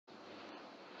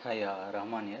Hi,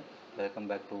 Rahman here. Welcome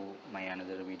back to my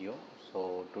another video.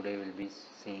 So today we'll be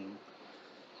seeing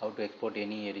how to export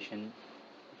any edition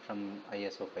from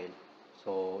ISO file.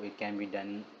 So it can be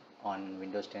done on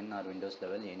Windows 10 or Windows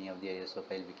level, any of the ISO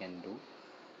file we can do.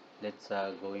 Let's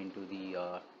go into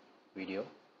the video.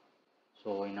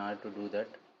 So in order to do that,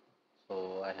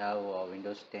 so I have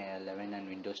Windows 10, 11 and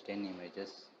Windows 10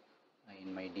 images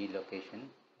in my D location.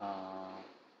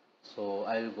 So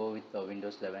I will go with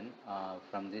Windows 11.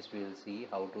 From this we will see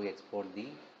how to export the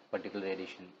particular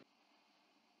edition.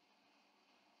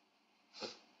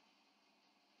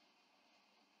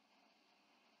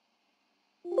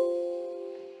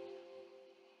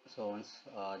 So once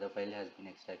the file has been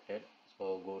extracted,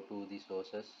 so go to the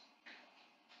sources.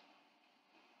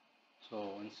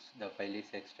 So once the file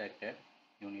is extracted,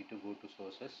 you need to go to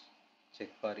sources, check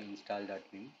for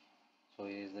install.vim. So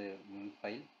here is the vim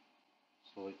file.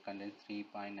 So it contains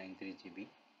 3.93 GB.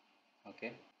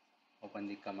 Okay, open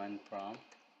the command prompt.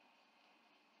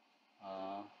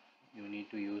 You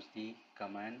need to use the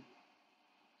command.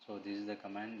 So this is the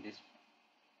command,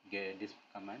 this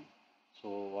command. So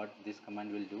what this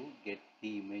command will do, get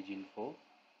the image info.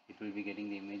 It will be getting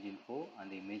the image info and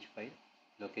the image file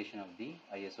location of the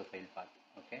ISO file path.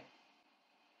 Okay,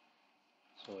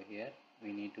 so here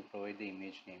we need to provide the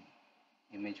image name,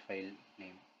 image file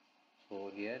name. So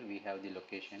here we have the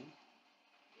location,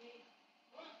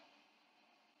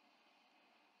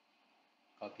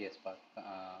 copy as path.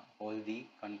 Hold the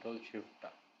Control Shift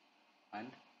and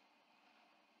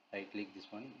right click this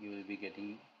one. You will be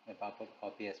getting a pop-up,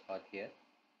 copy as path here.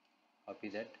 Copy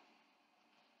that,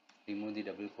 remove the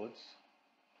double quotes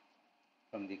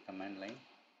from the command line,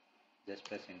 just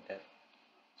press enter.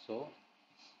 So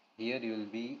here you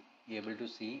will be able to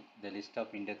see the list of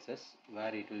indexes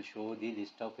where it will show the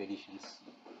list of editions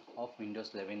of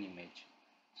Windows 11 image.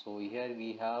 So here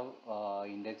we have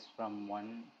index from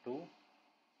 1 to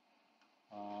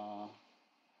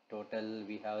total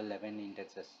we have 11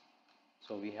 indexes.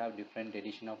 So we have different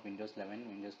edition of Windows 11,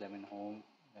 Windows 11 Home,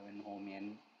 11 Home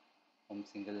N, Home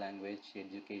Single Language,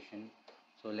 Education.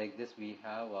 So like this we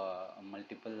have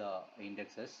multiple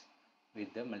indexes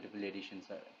with the multiple editions.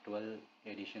 12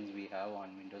 editions we have on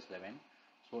Windows 11.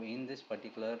 So in this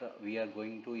particular we are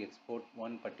going to export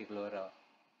one particular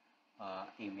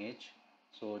image.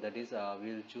 So that is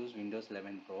we will choose Windows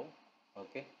 11 Pro.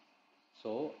 Okay,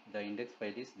 so the index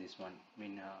file is this one.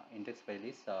 Index file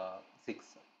is 6.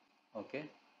 Okay,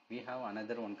 we have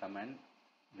another one command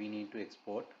we need to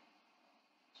export.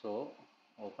 So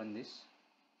open this.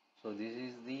 So this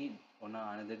is the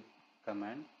another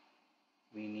command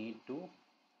we need to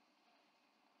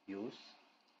use.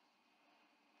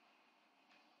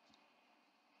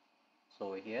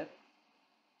 So here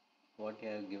what I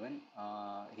have given,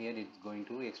 here it's going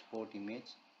to export image,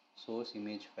 source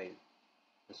image file.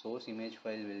 The source image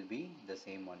file will be the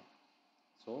same one.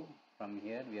 So from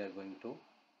here we are going to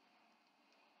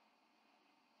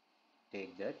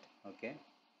take that. Okay,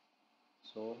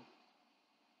 so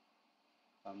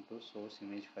come to source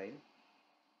image file.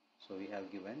 So we have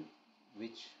given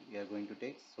which we are going to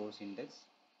take, source index.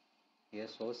 Here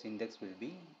source index will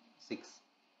be 6,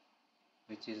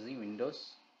 which is the Windows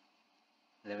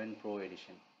 11 Pro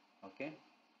edition. Okay,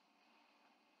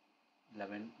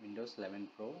 Windows 11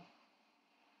 Pro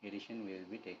edition we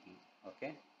will be taking.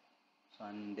 Okay, so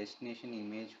on destination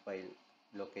image file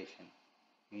location,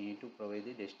 we need to provide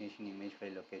the destination image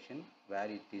file location where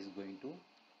it is going to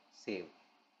save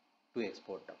to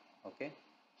export. Okay,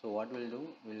 so what we'll do,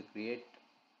 we'll create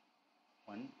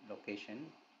one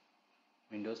location,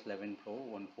 Windows 11 Pro,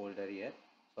 one folder here.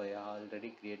 So I have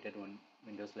already created one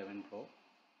Windows 11 Pro.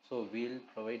 So we'll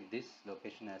provide this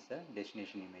location as a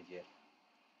destination image here.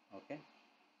 Okay,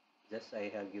 just I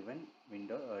have given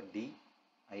window D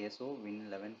ISO Win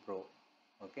 11 Pro.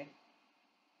 Okay,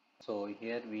 so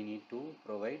here we need to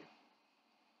provide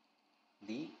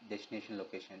the destination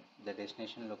location. The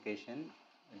destination location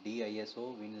D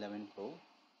ISO Win 11 Pro.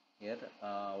 Here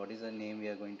what is the name we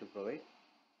are going to provide?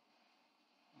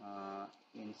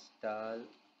 Install.vim.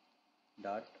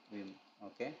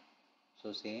 Okay,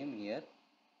 so same here,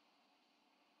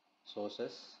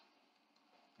 sources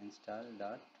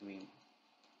install.vim.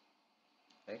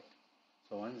 Right,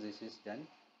 so once this is done,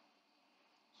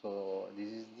 so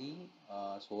this is the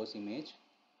source image,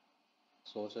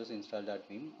 sources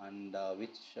install.vim, and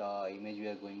which image we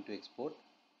are going to export,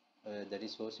 that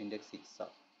is source index 6,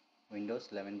 Windows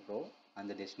 11 Pro, and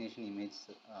the destination image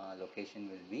location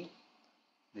will be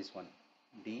this one,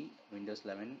 D Windows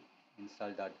 11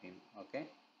 install.vim. Okay,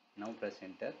 now press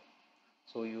enter.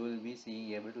 So you will be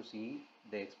able to see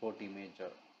the export image.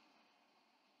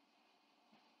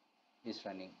 is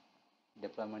running.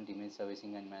 Deployment image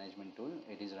servicing and management tool,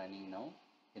 it is running now.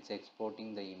 It's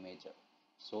exporting the image.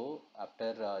 So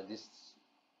after this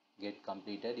get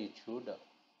completed, it should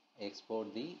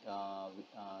export the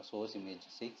source image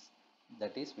 6,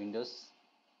 that is Windows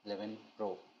 11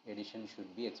 Pro edition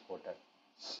should be exported.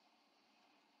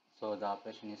 So the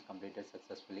operation is completed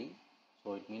successfully.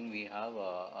 So it means we have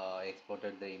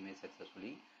exported the image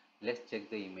successfully. Let's check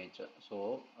the image.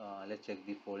 So let's check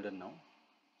the folder now.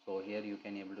 So here you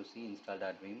can able to see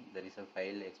install.vim, there is a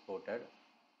file exported.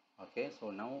 Okay,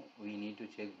 so now we need to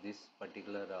check this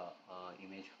particular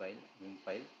image file, vim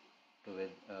file, to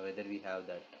whether we have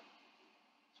that.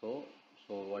 So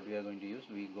what we are going to use,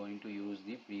 we are going to use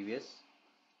the previous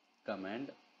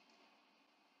command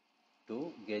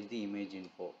to get the image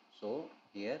info. So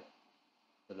here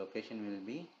the location will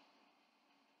be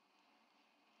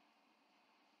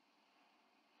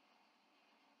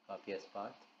copy as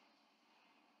path.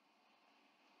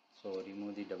 So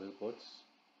remove the double quotes,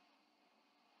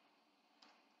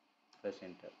 press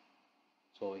enter.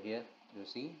 So here you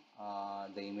see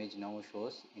the image now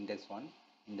shows index 1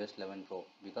 Windows 11 Pro,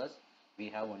 because we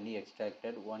have only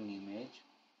extracted one image,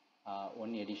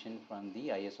 one edition from the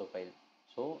ISO file.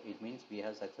 So it means we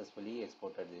have successfully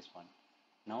exported this one.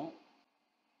 Now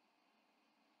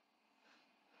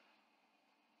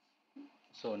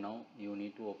you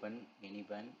need to open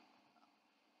AnyPan.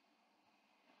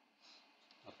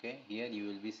 Okay, here you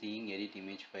will be seeing edit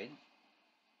image file.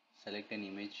 Select an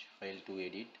image file to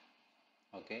edit.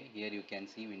 Okay, here you can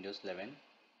see Windows 11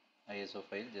 ISO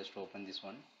file. Just open this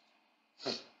one.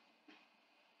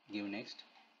 Give next.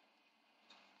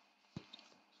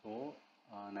 So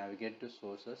navigate to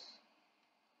sources.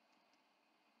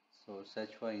 So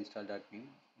search for install.vim.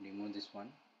 Remove this one.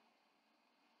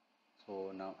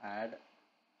 So now add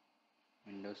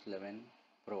Windows 11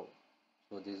 Pro.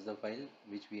 So this is the file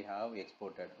which we have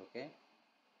exported. Okay,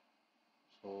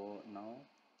 so now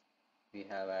we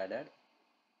have added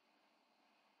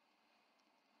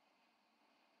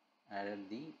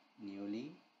the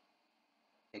newly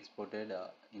exported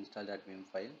install.vim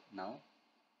file. Now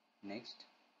next,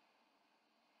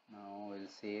 now we'll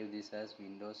save this as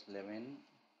Windows 11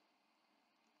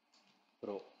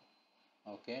 Pro.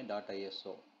 Okay,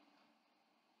 .iso.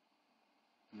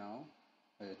 Now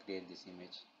we'll create this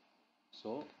image.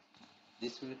 So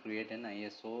this will create an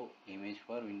ISO image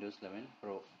for Windows 11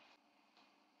 Pro.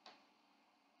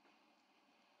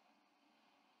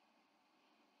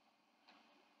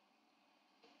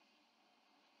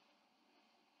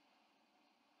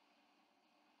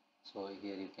 So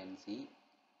here you can see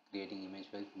creating image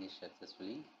file finished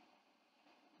successfully.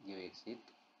 Give exit.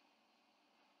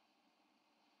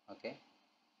 Okay,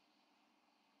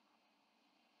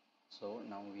 so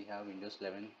now we have Windows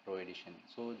 11 Pro edition.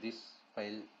 So this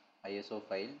file, ISO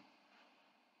file,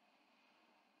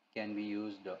 can be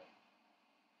used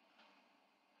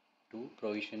to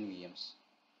provision VMs.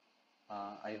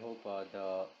 I hope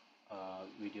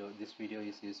this video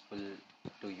is useful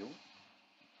to you.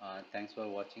 Thanks for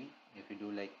watching. If you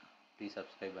do like, please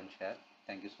subscribe and share.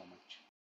 Thank you so much.